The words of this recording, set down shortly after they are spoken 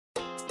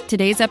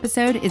Today's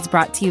episode is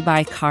brought to you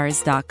by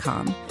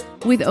Cars.com.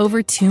 With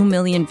over 2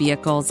 million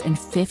vehicles and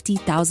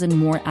 50,000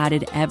 more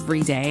added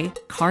every day,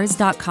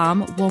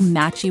 Cars.com will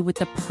match you with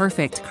the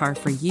perfect car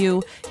for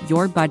you,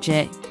 your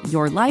budget,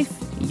 your life,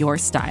 your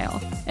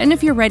style. And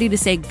if you're ready to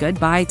say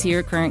goodbye to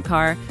your current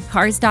car,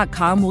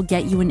 Cars.com will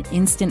get you an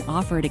instant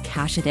offer to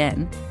cash it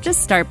in.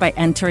 Just start by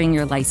entering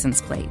your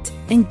license plate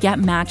and get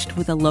matched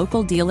with a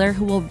local dealer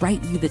who will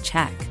write you the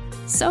check.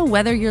 So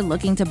whether you're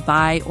looking to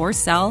buy or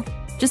sell,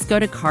 just go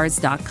to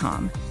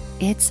Cars.com.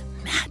 It's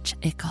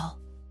magical.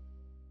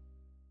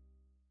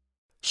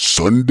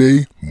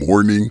 Sunday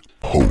Morning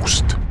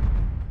Post.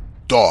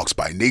 Dogs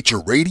by Nature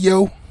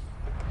Radio.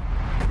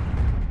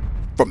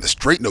 From the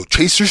Straight No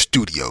Chaser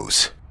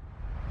Studios.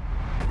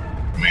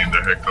 Me and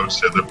the head coach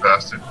said they're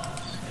past it.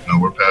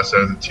 We're past it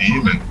as a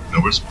team, and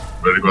we're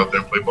ready to go out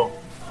there and play ball.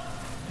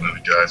 The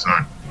guys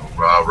aren't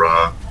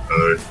rah-rah.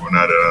 We're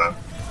not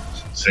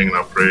singing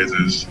our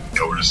praises.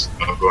 We're just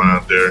going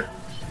out there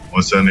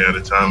one Sunday at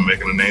a time,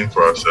 making a name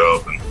for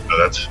ourselves, and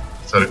that's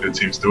how the good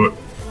teams do it.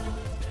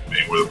 I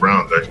mean, we're the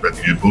Browns. I expect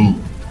to get booed,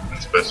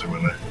 especially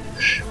when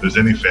there's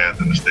any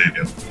fans in the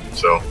stadium.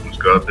 So let's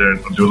go out there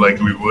and do it like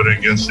we would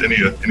against any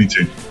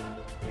team.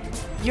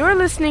 You're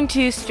listening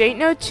to Straight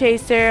No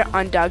Chaser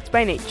on Dogs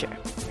by Nature.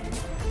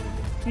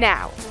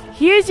 Now,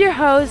 here's your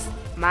host,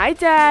 my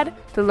dad,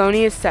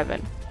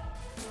 Thelonious7.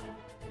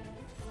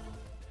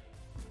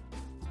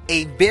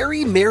 A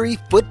very merry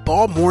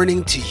football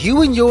morning to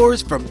you and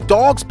yours from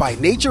Dogs by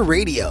Nature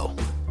Radio.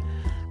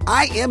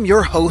 I am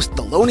your host,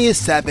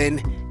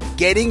 Thelonious7,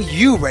 getting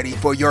you ready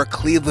for your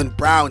Cleveland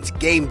Browns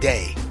game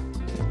day.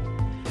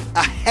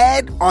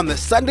 Ahead on the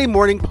Sunday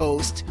Morning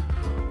Post,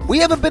 we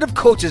have a bit of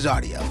coaches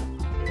audio.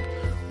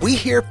 We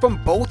hear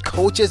from both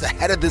coaches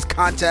ahead of this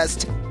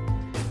contest,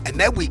 and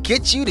then we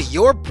get you to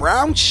your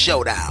Browns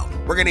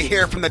showdown. We're going to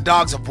hear from the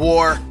Dogs of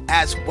War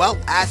as well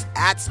as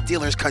at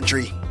Steelers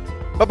Country.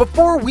 But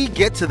before we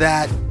get to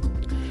that,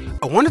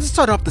 I wanted to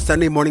start off the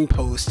Sunday Morning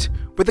Post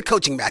with the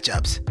coaching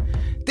matchups.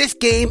 This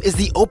game is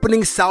the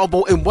opening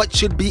salvo in what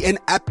should be an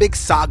epic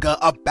saga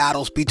of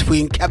battles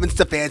between Kevin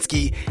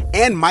Stefanski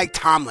and Mike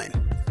Tomlin.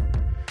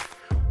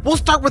 We'll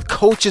start with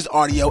coaches'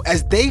 audio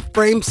as they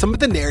frame some of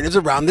the narratives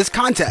around this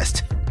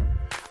contest.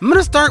 I'm going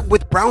to start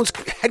with Browns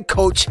head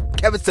coach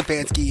Kevin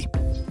Stefanski.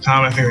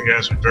 Tom, I think the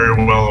guys are very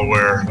well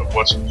aware of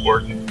what's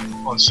important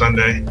on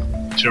Sunday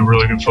to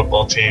really good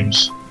football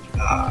teams.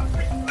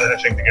 I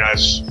think the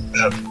guys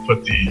have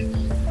put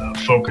the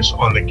focus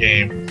on the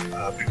game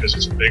because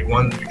it's a big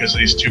one, because of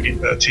these two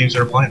teams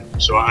that are playing.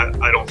 So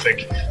I don't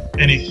think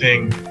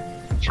anything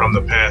from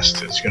the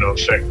past is going to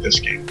affect this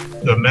game.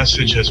 The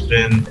message has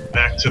been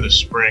back to the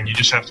spring. You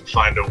just have to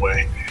find a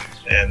way.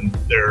 And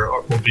there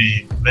will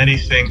be many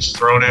things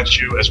thrown at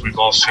you, as we've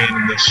all seen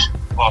in this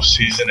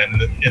offseason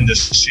and in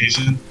this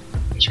season.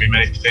 There's going to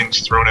be many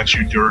things thrown at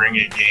you during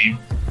a game,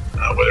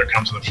 whether it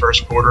comes in the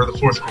first quarter or the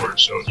fourth quarter.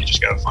 So you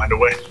just got to find a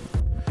way.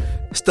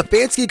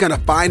 Stefanski gonna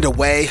find a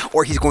way,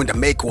 or he's going to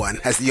make one,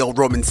 as the old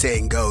Roman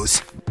saying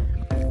goes.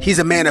 He's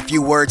a man of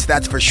few words,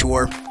 that's for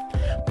sure.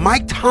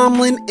 Mike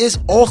Tomlin is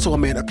also a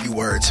man of few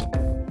words,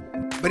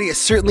 but he is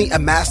certainly a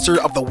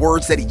master of the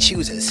words that he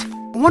chooses.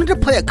 I wanted to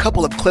play a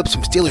couple of clips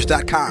from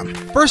Steelers.com.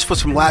 First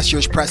was from last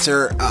year's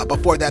presser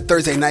before that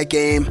Thursday night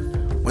game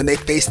when they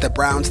faced the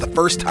Browns the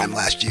first time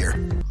last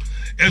year.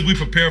 As we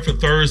prepare for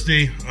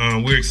Thursday,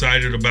 we're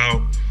excited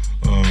about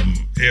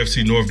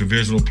AFC North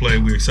divisional play.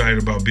 We're excited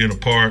about being a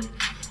part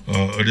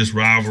of this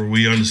rivalry.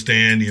 We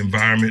understand the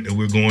environment that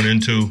we're going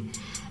into.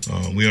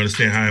 We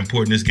understand how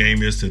important this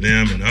game is to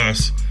them and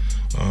us.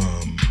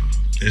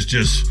 It's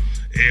just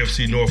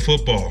AFC North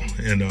football,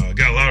 and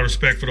got a lot of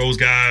respect for those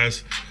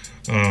guys.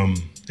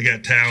 They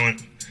got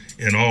talent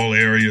in all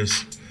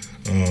areas.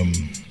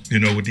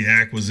 With the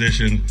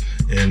acquisition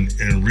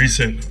and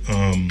recent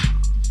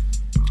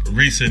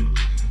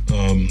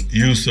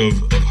use of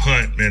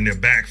Hunt, man, their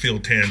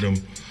backfield tandem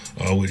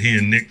with he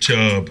and Nick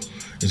Chubb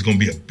is going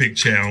to be a big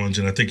challenge.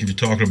 And I think if you're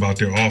talking about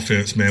their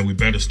offense, man, we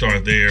better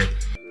start there.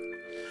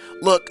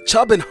 Look,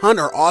 Chubb and Hunt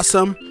are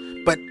awesome,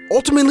 but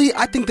ultimately,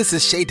 I think this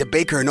is shade to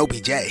Baker and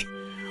OBJ.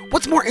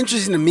 What's more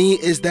interesting to me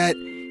is that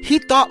he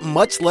thought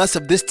much less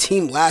of this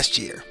team last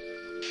year.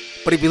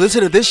 But if you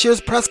listen to this year's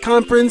press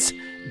conference,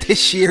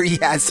 this year he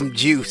has some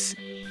juice.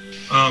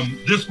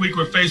 This week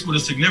we're faced with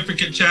a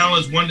significant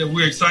challenge, one that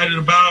we're excited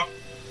about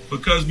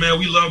because, man,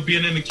 we love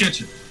being in the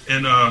kitchen.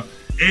 And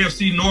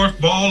AFC North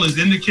ball is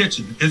in the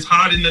kitchen. It's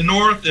hot in the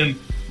North, and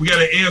we got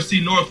an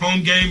AFC North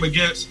home game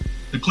against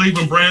the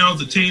Cleveland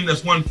Browns, a team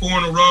that's won 4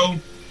 in a row.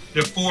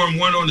 They're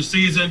 4-1 on the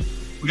season.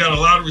 We got a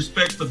lot of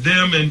respect for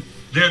them and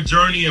their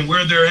journey and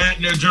where they're at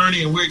in their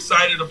journey, and we're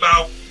excited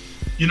about,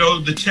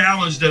 the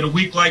challenge that a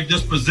week like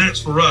this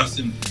presents for us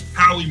and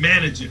how we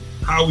manage it,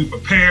 how we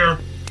prepare,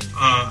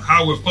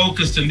 how we're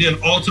focused, and then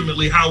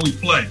ultimately how we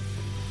play.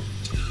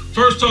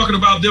 First, talking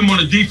about them on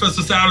the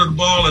defensive side of the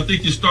ball, I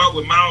think you start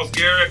with Myles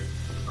Garrett.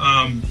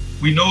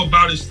 We know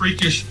about his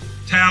freakish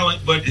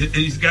talent, but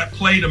he's got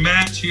play to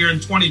match here in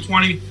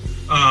 2020.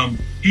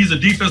 He's a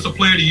Defensive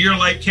Player of the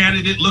Year-like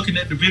candidate looking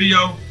at the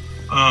video.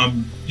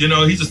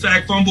 He's a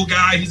sack fumble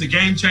guy. He's a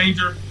game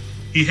changer.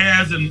 He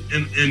has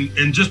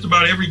in just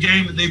about every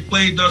game that they've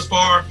played thus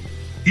far.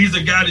 He's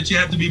a guy that you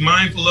have to be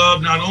mindful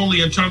of, not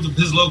only in terms of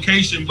his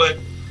location, but,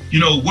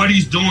 what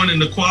he's doing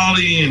and the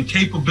quality and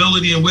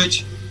capability in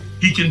which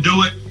he can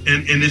do it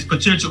and his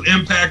potential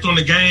impact on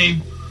the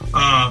game.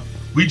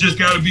 We just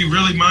got to be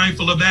really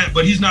mindful of that.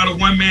 But he's not a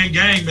one-man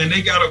gang, man.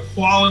 They got a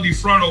quality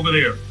front over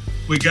there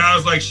with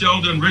guys like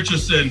Sheldon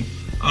Richardson,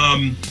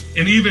 and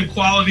even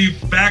quality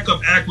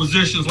backup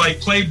acquisitions like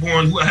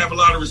Claiborne, who I have a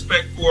lot of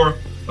respect for,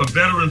 a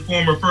veteran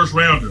former first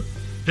rounder.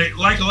 They,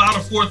 like a lot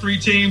of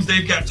 4-3 teams,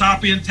 they've got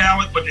top-end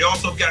talent, but they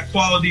also have got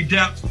quality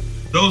depth.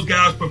 Those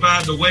guys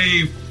provide the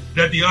wave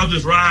that the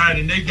others ride,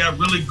 and they've got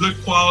really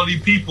good quality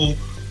people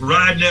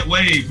riding that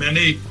wave. Man,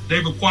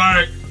 they've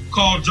acquired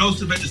Carl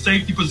Joseph at the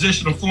safety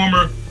position, a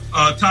former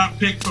top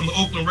pick from the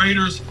Oakland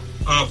Raiders,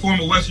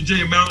 former West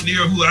Virginia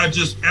Mountaineer, who I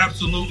just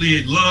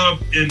absolutely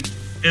love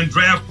in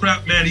draft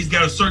prep. Man, he's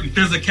got a certain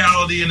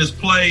physicality in his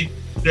play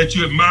that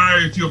you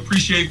admire if you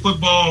appreciate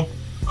football.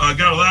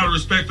 Got a lot of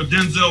respect for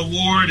Denzel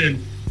Ward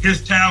and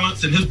his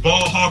talents and his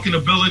ball hawking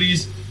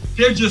abilities.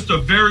 They're just a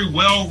very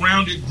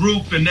well-rounded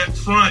group, and that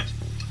front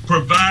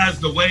provides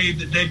the wave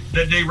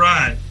that they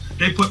ride.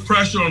 They put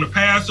pressure on the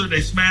passer.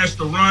 They smash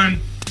the run.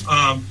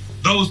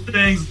 Those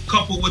things,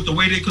 coupled with the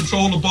way they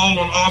control the ball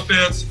on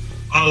offense,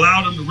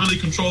 allow them to really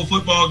control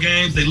football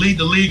games. They lead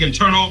the league in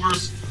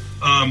turnovers.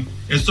 And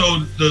so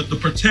the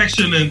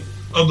protection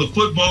of the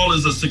football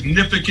is a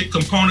significant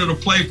component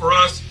of play for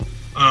us.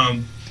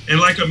 And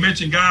like I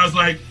mentioned, guys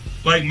like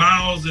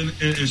Miles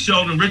and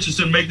Sheldon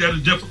Richardson make that a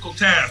difficult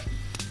task,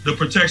 the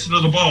protection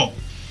of the ball.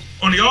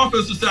 On the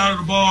offensive side of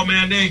the ball,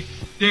 man,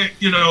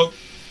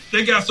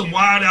 they got some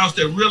wideouts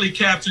that really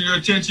capture your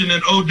attention,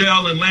 and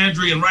Odell and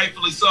Landry, and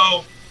rightfully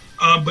so.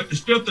 But the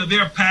strength of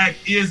their pack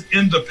is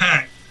in the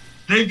pack.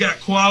 They've got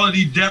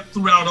quality depth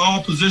throughout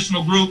all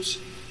positional groups.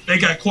 They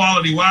got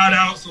quality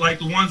wideouts like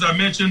the ones I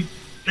mentioned.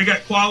 They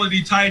got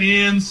quality tight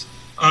ends.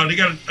 They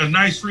got a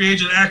nice free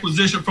agent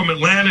acquisition from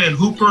Atlanta and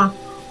Hooper,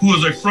 who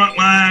is a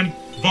frontline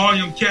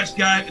volume catch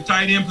guy at the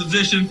tight end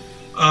position.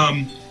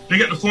 They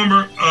got the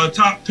former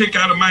top pick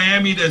out of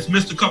Miami that's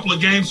missed a couple of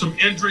games from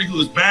injury, who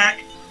is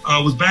back,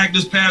 was back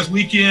this past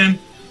weekend.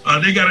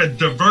 They got a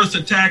diverse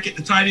attack at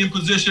the tight end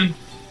position.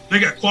 They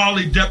got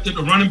quality depth at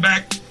the running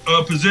back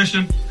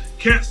position.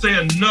 Can't say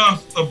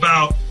enough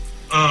about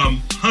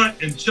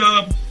Hunt and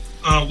Chubb,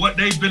 what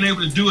they've been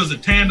able to do as a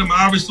tandem.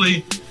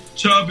 Obviously,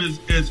 Chubb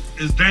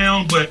is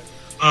down, but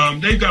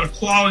they've got a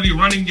quality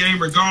running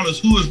game regardless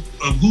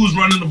who's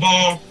running the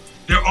ball.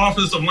 Their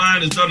offensive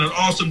line has done an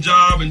awesome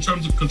job in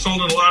terms of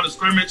controlling the line of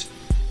scrimmage.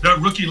 That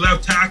rookie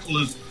left tackle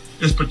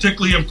is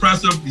particularly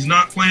impressive. He's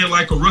not playing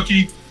like a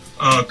rookie.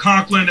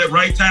 Conklin at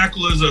right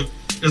tackle is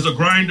a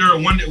grinder,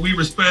 one that we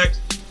respect.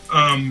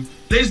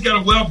 They just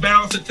got a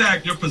well-balanced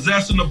attack. They're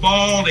possessing the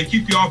ball. They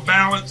keep you off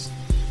balance.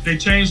 They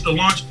changed the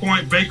launch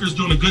point. Baker's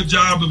doing a good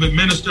job of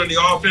administering the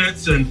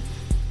offense, and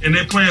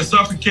they're playing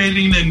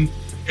suffocating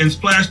and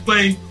splash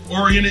play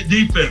oriented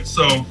defense.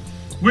 So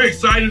we're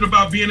excited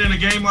about being in a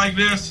game like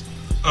this.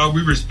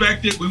 We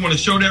respect it. We want to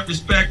show that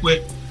respect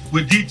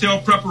with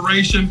detailed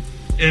preparation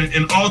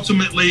and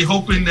ultimately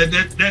hoping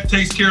that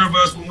takes care of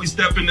us when we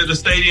step into the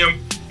stadium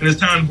and it's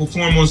time to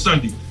perform on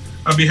Sunday.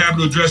 I'll be happy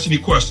to address any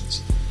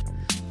questions.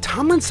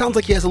 Tomlin sounds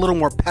like he has a little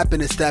more pep in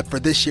his step for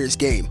this year's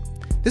game.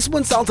 This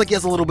one sounds like he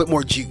has a little bit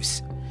more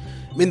juice.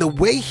 I mean, the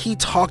way he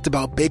talked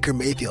about Baker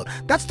Mayfield,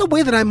 that's the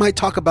way that I might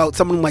talk about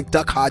someone like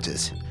Duck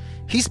Hodges.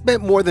 He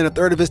spent more than a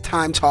third of his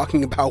time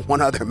talking about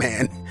one other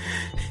man,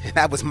 and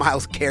that was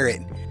Myles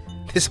Garrett.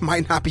 This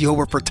might not be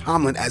over for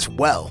Tomlin as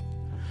well.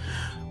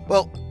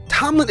 Well,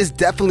 Tomlin is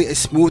definitely a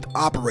smooth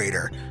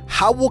operator.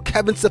 How will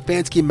Kevin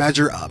Stefanski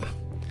measure up?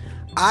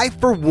 I,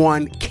 for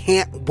one,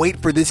 can't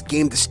wait for this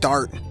game to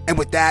start. And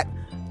with that,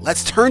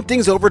 let's turn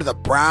things over to the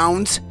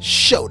Browns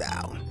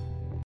Showdown.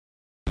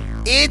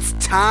 It's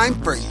time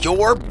for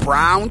your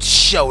Browns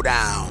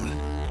Showdown.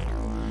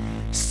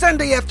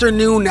 Sunday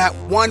afternoon at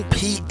 1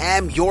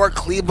 p.m., your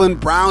Cleveland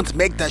Browns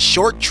make the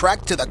short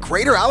trek to the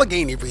greater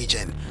Allegheny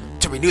region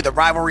to renew the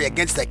rivalry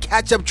against the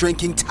ketchup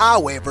drinking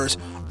towel wavers,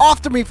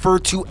 often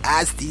referred to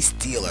as the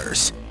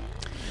Steelers.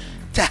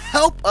 To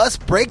help us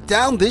break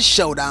down this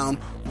showdown,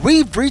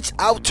 we've reached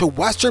out to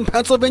Western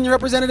Pennsylvania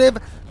Representative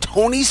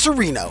Tony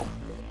Serino.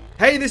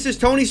 Hey, this is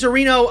Tony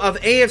Serino of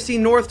AFC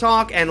North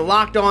Talk and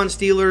Locked On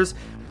Steelers.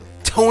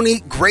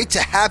 Tony, great to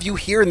have you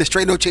here in the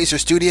Straight No Chaser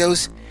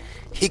studios.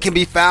 He can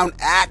be found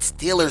at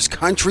Steelers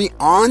Country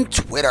on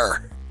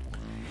Twitter.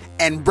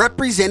 And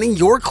representing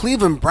your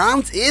Cleveland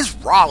Browns is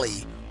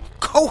Raleigh,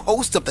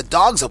 co-host of the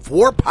Dogs of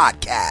War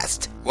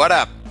podcast. What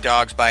up,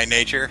 Dogs by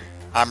Nature?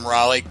 I'm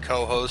Raleigh,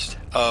 co-host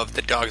of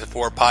the Dogs of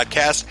War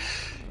podcast.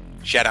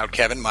 Shout out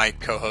Kevin, my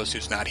co-host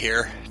who's not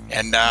here.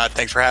 And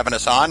thanks for having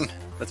us on.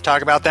 Let's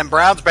talk about them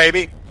Browns,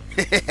 baby.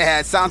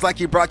 It sounds like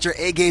you brought your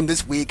A game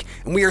this week,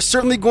 and we are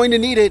certainly going to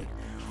need it.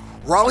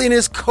 Raleigh and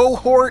his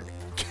cohort,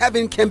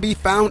 Kevin, can be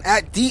found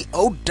at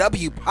DOW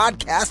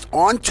Podcast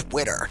on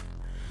Twitter.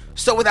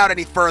 So without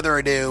any further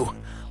ado,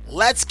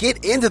 let's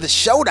get into the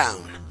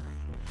showdown.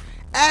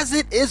 As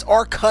it is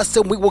our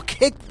custom, we will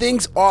kick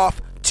things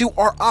off to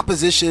our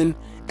opposition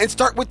and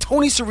start with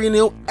Tony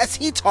Serino as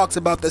he talks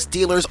about the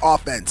Steelers'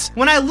 offense.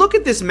 When I look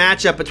at this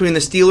matchup between the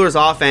Steelers'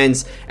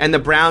 offense and the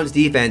Browns'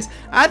 defense,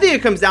 I think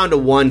it comes down to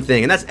one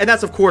thing, and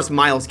that's of course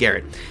Myles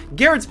Garrett.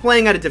 Garrett's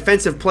playing at a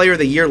Defensive Player of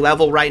the Year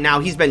level right now.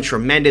 He's been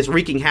tremendous,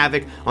 wreaking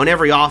havoc on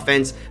every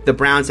offense the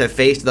Browns have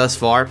faced thus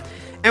far.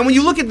 And when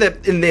you look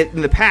at in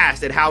the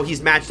past at how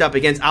he's matched up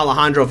against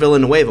Alejandro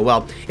Villanueva,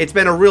 well, it's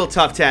been a real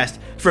tough test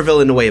for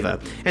Villanueva.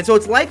 And so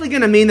it's likely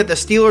going to mean that the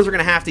Steelers are going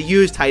to have to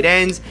use tight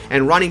ends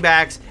and running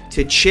backs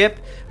to chip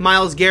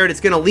Myles Garrett. It's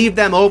going to leave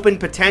them open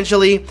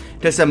potentially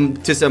to some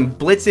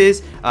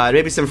blitzes,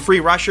 maybe some free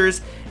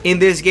rushers in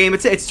this game.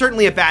 It's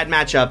certainly a bad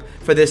matchup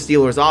for this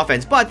Steelers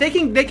offense, but they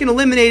can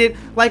eliminate it,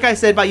 like I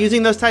said, by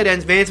using those tight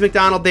ends. Vance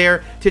McDonald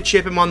there to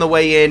chip him on the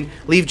way in,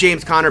 leave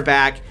James Conner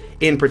back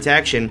in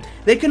protection.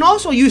 They can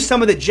also use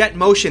some of the jet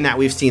motion that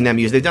we've seen them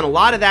use. They've done a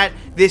lot of that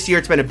this year.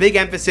 It's been a big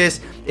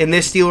emphasis in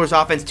this Steelers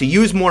offense to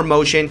use more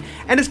motion,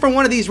 and it's for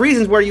one of these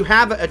reasons where you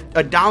have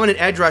a dominant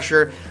edge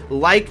rusher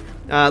like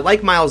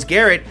Myles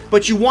Garrett,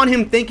 but you want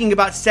him thinking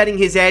about setting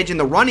his edge in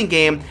the running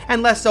game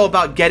and less so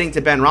about getting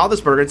to Ben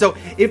Roethlisberger. And so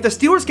if the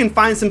Steelers can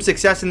find some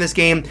success in this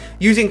game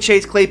using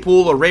Chase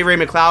Claypool or Ray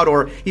McCloud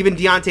or even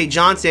Deontay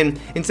Johnson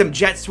in some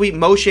jet sweep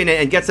motion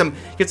and get some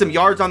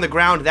yards on the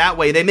ground that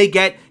way, they may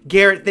get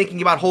Garrett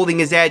thinking about holding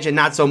his edge and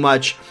not so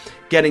much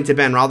getting to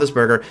Ben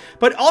Roethlisberger.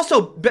 But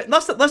also,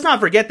 let's not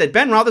forget that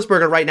Ben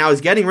Roethlisberger right now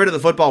is getting rid of the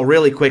football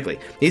really quickly.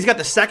 He's got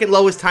the second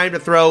lowest time to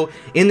throw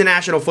in the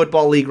National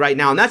Football League right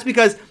now, and that's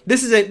because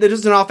this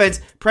is an offense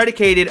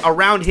predicated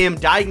around him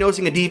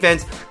diagnosing a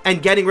defense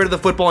and getting rid of the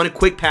football in a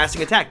quick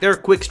passing attack. They're a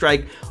quick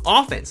strike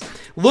offense.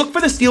 Look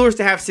for the Steelers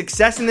to have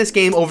success in this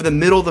game over the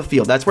middle of the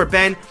field. That's where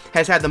Ben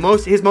has had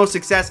his most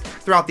success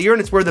throughout the year,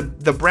 and it's where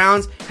the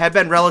Browns have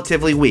been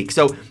relatively weak.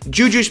 So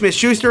Juju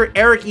Smith-Schuster,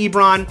 Eric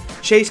Ebron,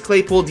 Chase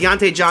Claypool,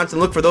 Deontay Johnson,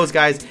 look for those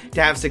guys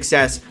to have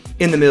success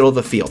in the middle of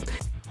the field.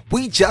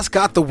 We just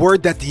got the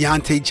word that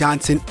Deontay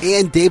Johnson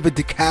and David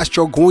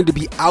DeCastro are going to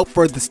be out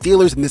for the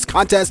Steelers in this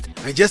contest.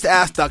 I just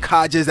asked Duck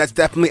Hodges, that's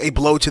definitely a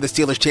blow to the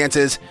Steelers'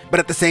 chances, but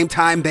at the same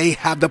time, they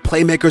have the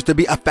playmakers to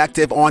be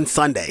effective on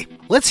Sunday.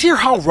 Let's hear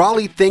how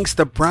Raleigh thinks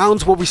the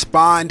Browns will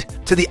respond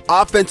to the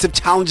offensive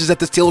challenges that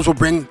the Steelers will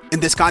bring in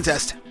this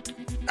contest.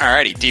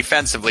 Alrighty,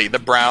 defensively, the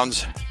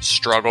Browns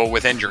struggle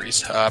with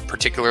injuries,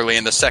 particularly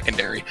in the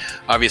secondary.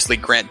 Obviously,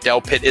 Grant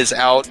Delpit is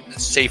out.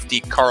 Safety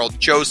Carl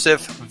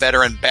Joseph,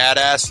 veteran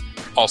badass,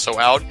 also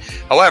out.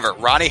 However,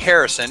 Ronnie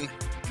Harrison,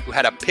 who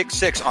had a pick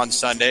six on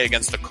Sunday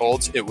against the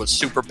Colts, it was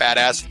super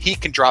badass. He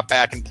can drop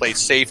back and play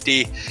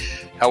safety.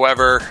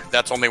 However,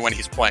 that's only when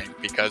he's playing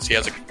because he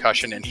has a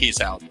concussion and he's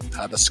out.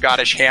 The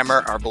Scottish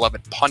Hammer, our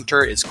beloved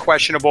punter, is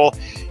questionable.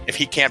 If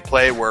he can't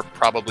play, we're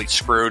probably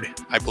screwed.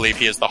 I believe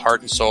he is the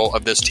heart and soul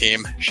of this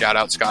team. Shout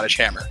out Scottish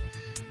Hammer.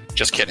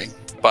 Just kidding.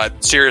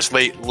 But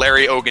seriously,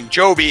 Larry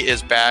Ogunjobi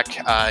is back.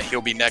 He'll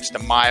be next to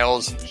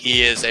Myles.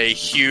 He is a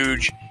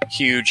huge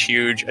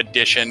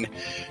addition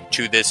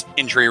to this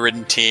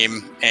injury-ridden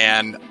team,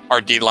 and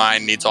our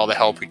D-line needs all the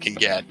help we can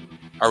get.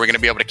 Are we going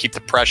to be able to keep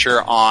the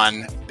pressure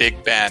on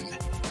Big Ben?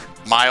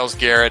 Myles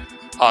Garrett,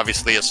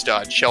 obviously a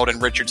stud. Sheldon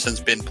Richardson's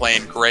been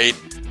playing great.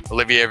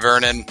 Olivier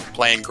Vernon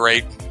playing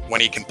great when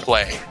he can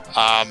play.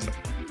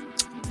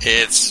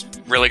 It's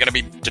really going to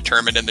be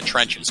determined in the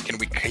trenches. Can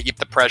we keep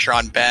the pressure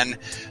on Ben,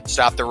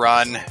 stop the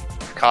run,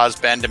 cause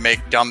Ben to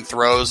make dumb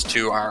throws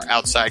to our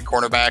outside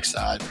cornerbacks?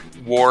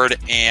 Ward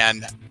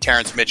and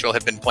Terrence Mitchell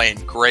have been playing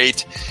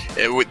great.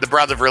 The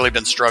Browns have really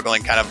been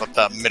struggling kind of at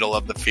the middle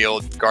of the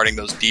field guarding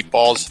those deep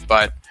balls,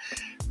 but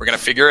we're going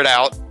to figure it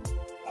out.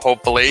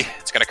 Hopefully,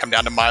 it's going to come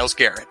down to Myles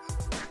Garrett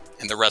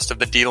and the rest of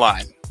the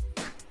D-line.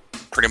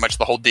 Pretty much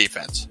the whole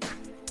defense.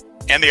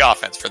 And the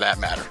offense, for that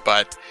matter.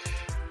 But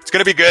it's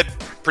going to be good.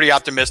 Pretty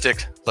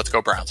optimistic. Let's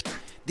go Browns.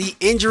 The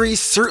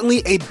injuries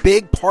certainly a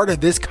big part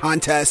of this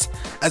contest,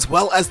 as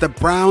well as the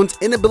Browns'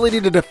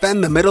 inability to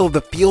defend the middle of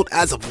the field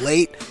as of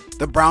late.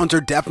 The Browns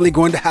are definitely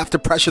going to have to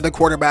pressure the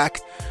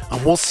quarterback,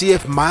 and we'll see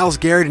if Myles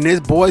Garrett and his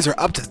boys are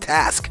up to the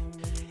task.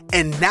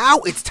 And now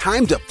it's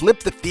time to flip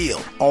the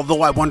field,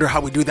 although I wonder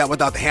how we do that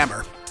without the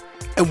hammer.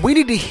 And we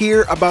need to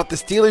hear about the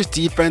Steelers'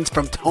 defense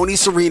from Tony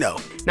Serino.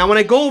 Now, when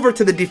I go over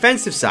to the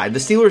defensive side, the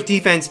Steelers'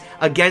 defense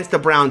against the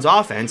Browns'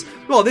 offense,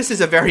 well, this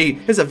is a very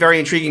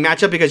intriguing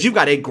matchup because you've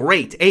got a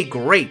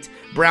great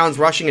Browns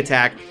rushing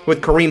attack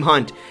with Kareem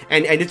Hunt,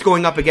 and it's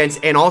going up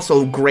against an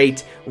also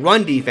great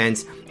run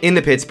defense in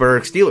the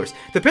Pittsburgh Steelers.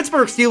 The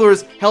Pittsburgh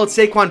Steelers held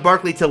Saquon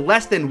Barkley to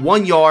less than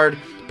 1 yard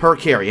per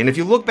carry. And if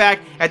you look back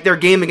at their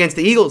game against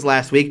the Eagles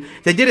last week,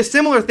 they did a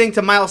similar thing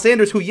to Miles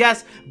Sanders, who,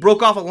 yes,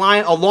 broke off a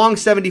long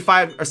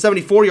 75 or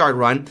 74-yard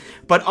run,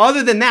 but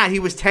other than that, he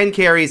was 10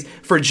 carries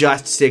for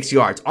just 6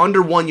 yards,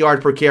 under 1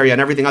 yard per carry on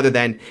everything other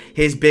than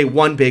his big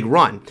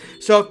run.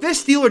 So if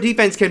this Steeler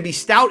defense can be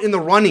stout in the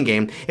running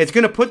game, it's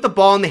going to put the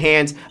ball in the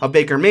hands of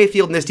Baker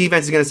Mayfield, and this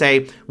defense is going to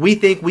say, we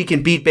think we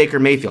can beat Baker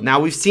Mayfield. Now,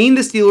 we've seen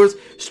the Steelers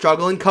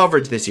struggle in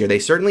coverage this year. They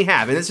certainly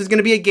have, and this is going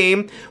to be a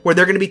game where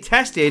they're going to be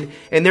tested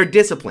in their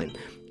discipline.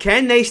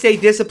 Can they stay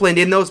disciplined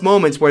in those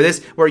moments where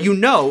Kevin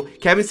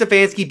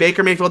Stefanski,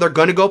 Baker Mayfield, they're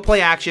going to go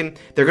play action,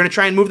 they're going to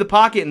try and move the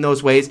pocket in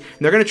those ways, and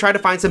they're going to try to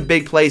find some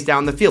big plays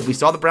down the field. We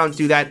saw the Browns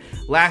do that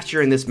last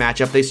year in this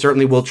matchup. They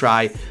certainly will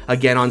try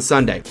again on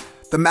Sunday.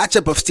 The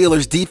matchup of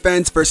Steelers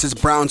defense versus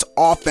Browns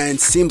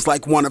offense seems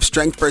like one of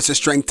strength versus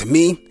strength to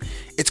me.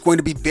 It's going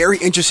to be very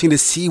interesting to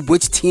see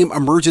which team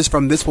emerges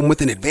from this one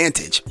with an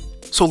advantage.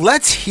 So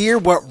let's hear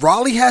what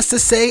Raleigh has to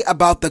say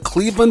about the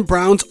Cleveland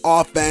Browns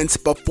offense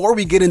before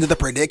we get into the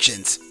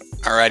predictions.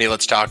 Alrighty,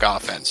 let's talk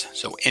offense.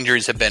 So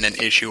injuries have been an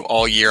issue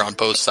all year on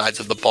both sides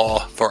of the ball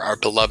for our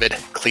beloved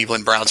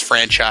Cleveland Browns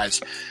franchise.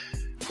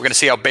 We're going to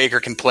see how Baker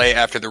can play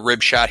after the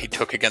rib shot he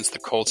took against the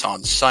Colts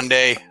on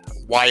Sunday.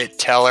 Wyatt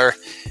Teller,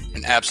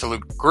 an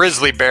absolute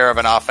grizzly bear of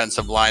an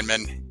offensive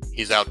lineman,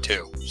 he's out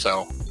too.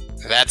 So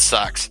that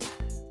sucks.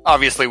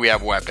 Obviously, we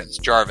have weapons.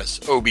 Jarvis,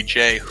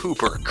 OBJ,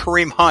 Hooper,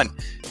 Kareem Hunt,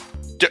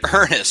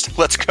 Ernest,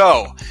 let's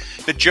go.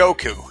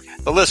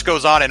 Njoku. The list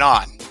goes on,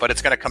 but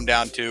it's going to come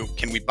down to,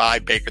 can we buy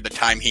Baker the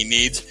time he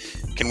needs?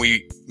 Can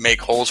we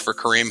make holes for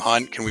Kareem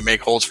Hunt? Can we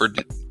make holes for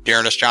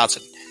D'Ernest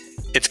Johnson?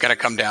 It's going to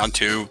come down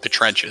to the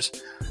trenches.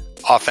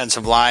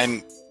 Offensive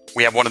line,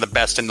 we have one of the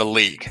best in the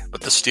league, but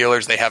the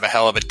Steelers, they have a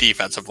hell of a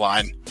defensive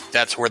line.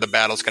 That's where the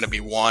battle's going to be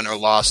won or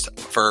lost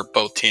for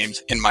both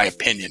teams, in my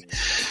opinion.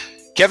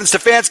 Kevin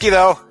Stefanski,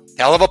 though,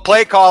 hell of a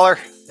play caller.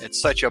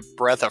 It's such a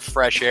breath of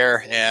fresh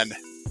air, and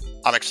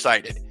I'm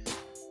excited.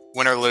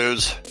 Win or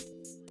lose,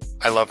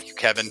 I love you,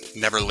 Kevin.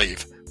 Never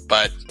leave.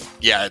 But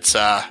yeah, it's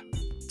going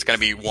to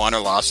be won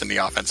or lost in the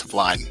offensive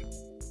line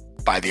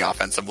by the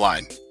offensive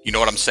line. You know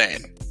what I'm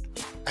saying?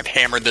 I've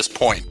hammered this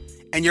point.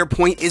 And your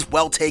point is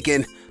well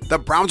taken. The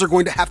Browns are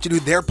going to have to do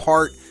their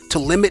part to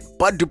limit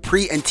Bud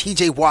Dupree and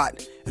TJ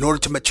Watt in order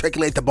to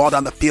matriculate the ball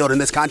down the field in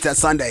this contest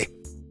Sunday.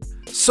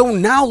 So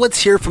now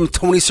let's hear from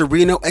Tony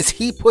Serino as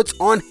he puts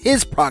on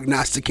his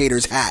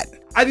prognosticator's hat.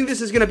 I think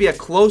this is going to be a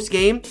close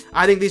game.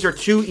 I think these are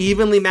two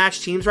evenly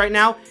matched teams right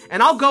now,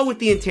 and I'll go with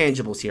the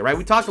intangibles here, right?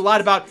 We talked a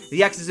lot about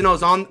the X's and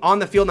O's on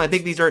the field, and I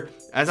think these are,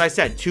 as I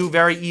said, two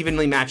very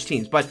evenly matched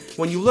teams. But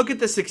when you look at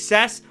the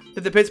success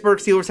that the Pittsburgh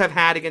Steelers have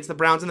had against the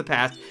Browns in the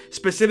past,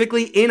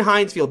 specifically in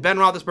Heinz Field, Ben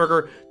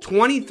Roethlisberger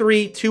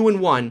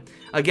 23-2-1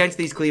 against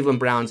these Cleveland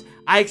Browns.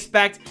 I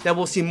expect that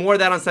we'll see more of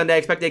that on Sunday. I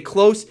expect a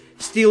close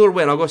Steeler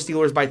win. I'll go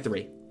Steelers by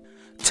 3.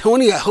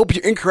 Tony, I hope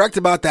you're incorrect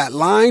about that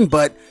line,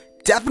 but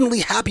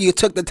definitely happy you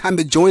took the time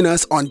to join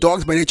us on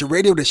Dogs by Nature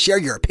Radio to share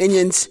your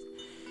opinions.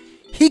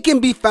 He can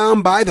be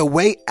found, by the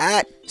way,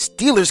 at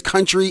Steelers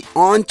Country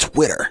on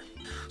Twitter.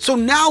 So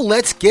now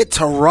let's get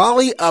to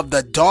Raleigh of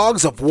the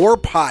Dogs of War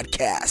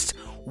podcast.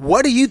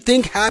 What do you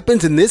think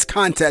happens in this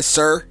contest,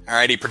 sir?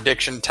 Alrighty,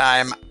 prediction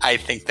time. I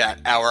think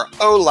that our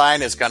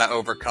O-line is going to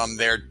overcome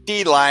their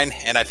D-line,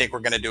 and I think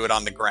we're going to do it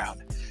on the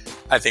ground.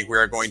 I think we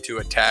are going to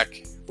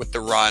attack with the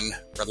run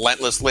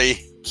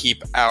relentlessly,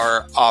 keep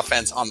our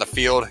offense on the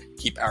field,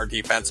 keep our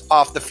defense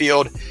off the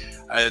field.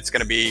 It's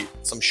going to be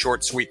some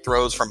short, sweet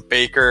throws from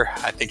Baker.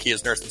 I think he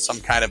is nursing some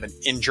kind of an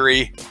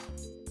injury.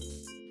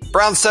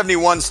 Browns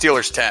 71,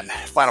 Steelers 10.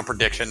 Final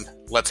prediction.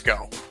 Let's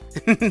go.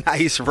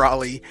 Nice,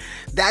 Raleigh.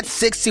 That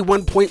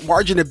 61-point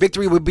margin of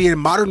victory would be a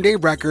modern-day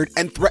record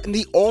and threaten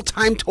the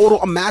all-time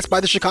total amassed by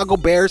the Chicago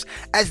Bears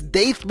as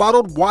they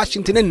throttled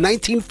Washington in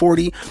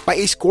 1940 by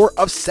a score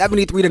of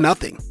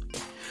 73-0.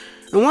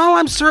 And while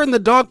I'm certain the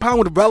Dog Pound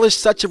would relish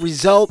such a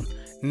result,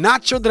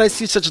 not sure that I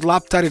see such a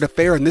lopsided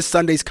affair in this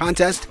Sunday's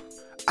contest.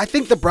 I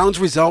think the Browns'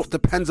 result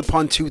depends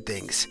upon two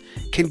things.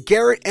 Can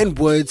Garrett and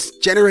Woods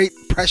generate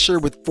pressure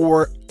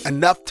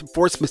enough to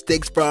force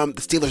mistakes from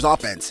the Steelers'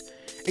 offense?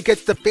 And can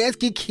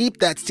Stefanski keep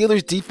that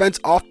Steelers' defense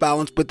off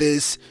balance with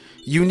his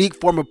unique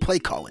form of play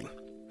calling?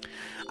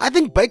 I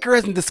think Baker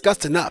hasn't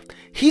discussed enough.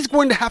 He's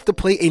going to have to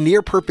play a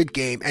near-perfect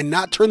game and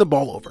not turn the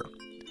ball over.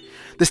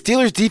 The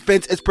Steelers'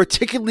 defense is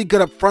particularly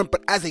good up front,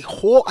 but as a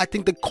whole, I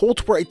think the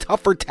Colts were a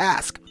tougher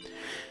task.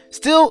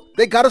 Still,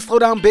 they got to slow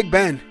down Big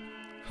Ben,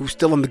 who's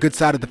still on the good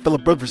side of the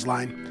Phillip Rivers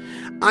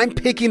line. I'm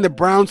picking the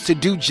Browns to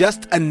do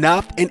just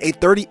enough in a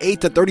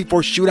 38-34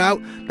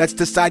 shootout that's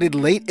decided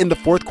late in the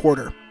fourth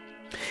quarter.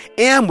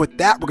 And with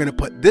that, we're going to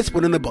put this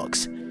one in the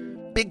books.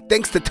 Big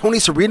thanks to Tony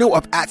Serino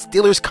of at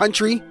Steelers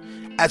Country,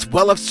 as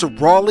well as to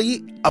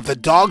Raleigh of the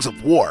Dogs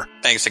of War.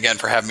 Thanks again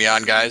for having me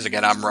on, guys.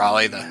 Again, I'm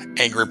Raleigh, the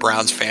Angry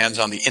Browns fans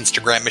on the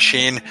Instagram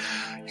machine.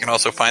 You can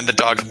also find the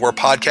Dogs of War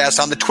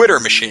podcast on the Twitter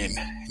machine.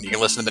 And you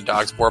can listen to the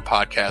Dogs of War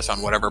podcast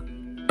on whatever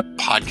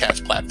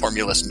podcast platform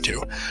you listen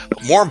to.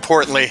 But more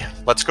importantly,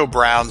 let's go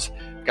Browns.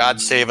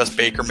 God save us,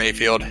 Baker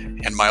Mayfield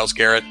and Myles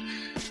Garrett.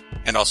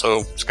 And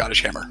also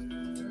Scottish Hammer.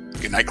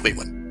 Good night,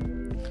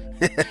 Cleveland.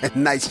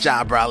 Nice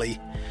job, Raleigh.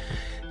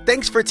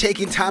 Thanks for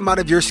taking time out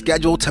of your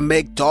schedule to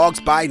make Dogs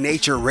by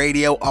Nature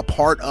Radio a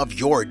part of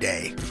your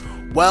day.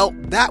 Well,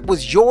 that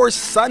was your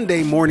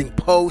Sunday Morning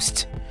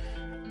Post.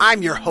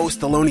 I'm your host,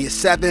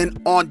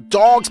 Thelonious7, on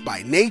Dogs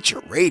by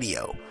Nature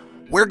Radio.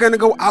 We're going to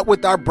go out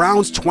with our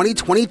Browns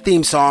 2020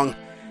 theme song.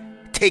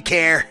 Take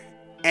care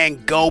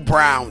and go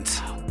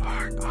Browns.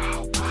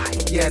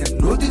 Yeah, the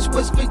Northeast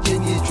West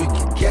Virginia,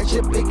 drinking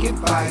ketchup, picking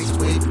fights,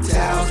 waving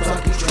towels,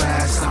 talking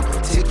trash. I'm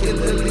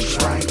particularly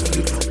trite.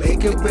 You know,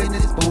 Baker and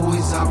his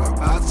boys are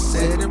about to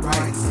set it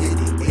right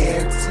in the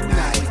air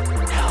tonight.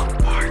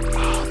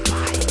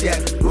 Yeah,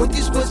 the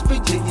Northeast West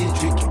Virginia,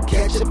 drinking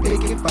ketchup,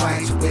 picking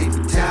fights,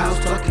 waving towels,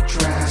 talking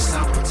trash.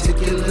 I'm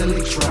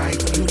particularly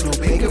trite. You know,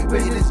 Baker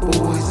and his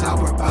boys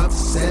are about to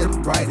set it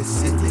right.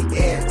 It's in the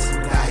air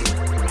tonight.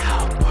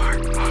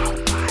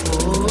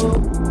 Oh,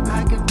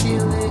 I can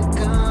feel it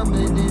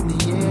coming in the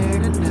air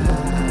tonight.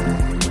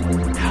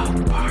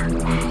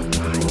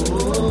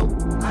 Oh,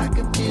 I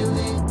can feel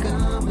it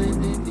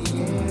coming in the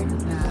air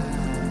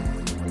tonight.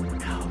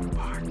 Oh,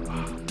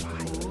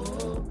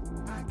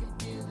 I can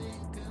feel it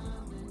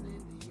coming in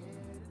the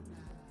air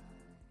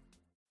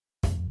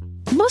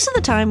tonight. Most of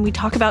the time, we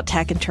talk about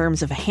tech in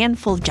terms of a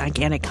handful of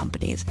gigantic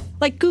companies,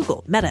 like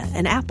Google, Meta,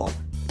 and Apple.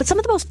 But some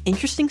of the most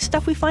interesting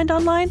stuff we find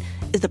online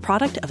is the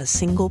product of a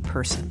single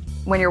person.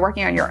 When you're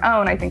working on your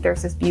own, I think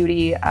there's this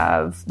beauty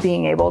of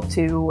being able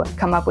to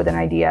come up with an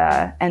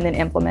idea and then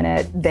implement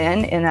it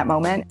then in that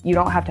moment. You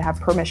don't have to have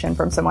permission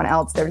from someone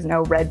else. There's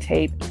no red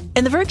tape.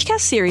 In the Vergecast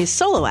series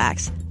Solo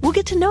Acts, we'll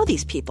get to know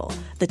these people,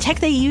 the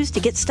tech they use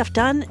to get stuff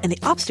done, and the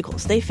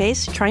obstacles they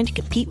face trying to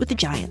compete with the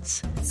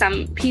giants.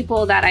 Some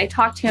people that I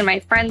talk to and my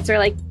friends are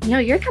like, you know,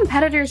 your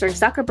competitors are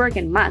Zuckerberg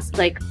and Musk.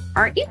 Like,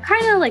 aren't you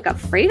kind of like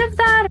afraid of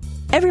that?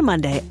 Every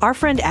Monday, our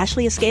friend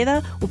Ashley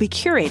Esqueda will be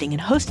curating and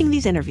hosting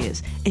these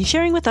interviews and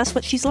sharing with us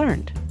what she's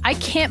learned. I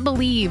can't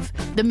believe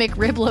the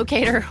McRib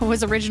locator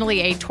was originally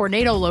a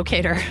tornado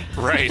locator.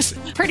 Right.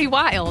 Pretty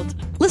wild.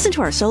 Listen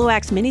to our Solo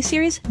Acts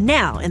miniseries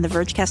now in the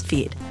Vergecast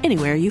feed,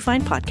 anywhere you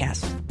find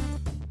podcasts.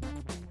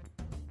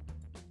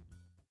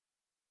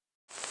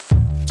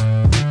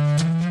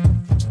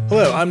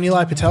 Hello, I'm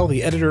Nilay Patel,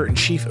 the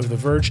editor-in-chief of The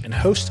Verge and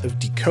host of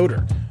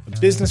Decoder, a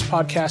business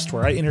podcast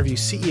where I interview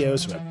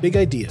CEOs about big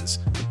ideas,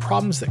 the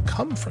problems that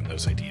come from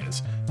those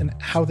ideas, and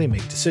how they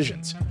make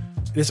decisions.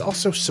 It is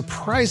also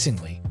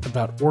surprisingly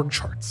about org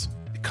charts.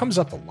 It comes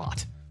up a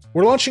lot.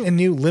 We're launching a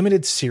new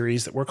limited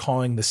series that we're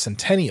calling the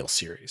Centennial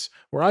Series,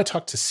 where I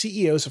talk to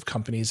CEOs of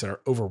companies that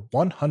are over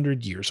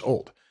 100 years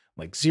old,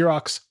 like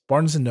Xerox,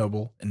 Barnes &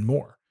 Noble, and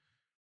more.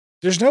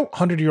 There's no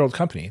 100-year-old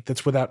company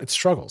that's without its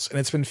struggles, and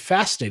it's been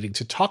fascinating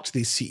to talk to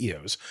these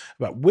CEOs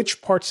about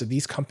which parts of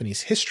these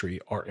companies' history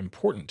are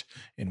important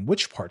and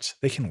which parts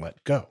they can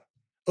let go.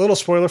 A little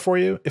spoiler for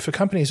you, if a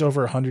company is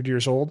over 100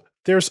 years old,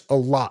 there's a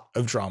lot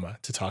of drama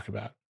to talk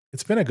about.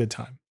 It's been a good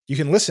time. You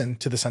can listen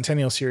to the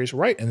Centennial Series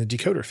right in the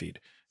Decoder feed.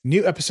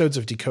 New episodes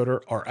of Decoder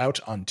are out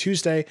on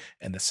Tuesday,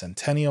 and the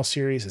Centennial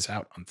Series is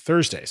out on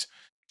Thursdays.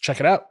 Check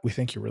it out. We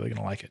think you're really going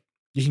to like it.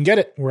 You can get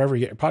it wherever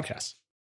you get your podcasts.